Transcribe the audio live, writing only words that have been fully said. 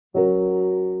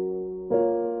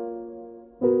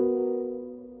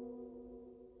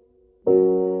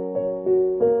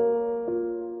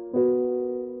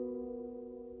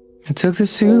I took the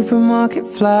supermarket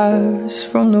flyers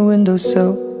from the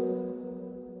windowsill.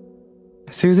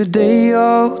 I threw the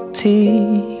day-old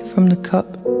tea from the cup.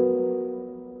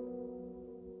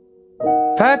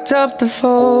 Packed up the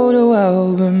photo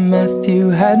album Matthew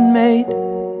had made,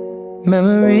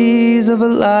 memories of a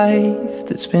life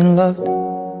that's been loved.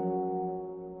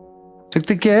 Took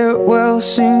the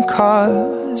get-well-soon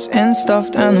cars and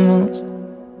stuffed animals.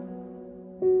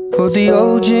 Poured the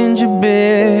old ginger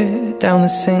beer down the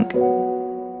sink.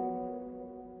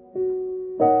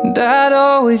 Dad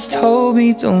always told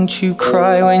me, don't you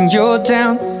cry when you're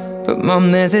down, but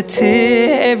Mum, there's a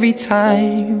tear every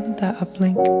time that I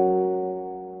blink.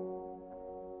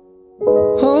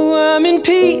 Oh, I'm in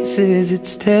pieces,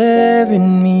 it's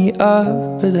tearing me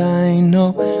up, but I know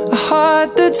a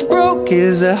heart that's broke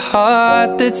is a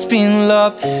heart that's been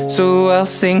loved. So I'll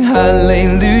sing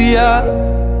hallelujah.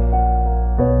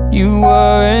 You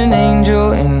were an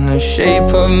angel in the shape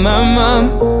of my mom.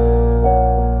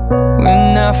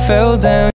 When I fell down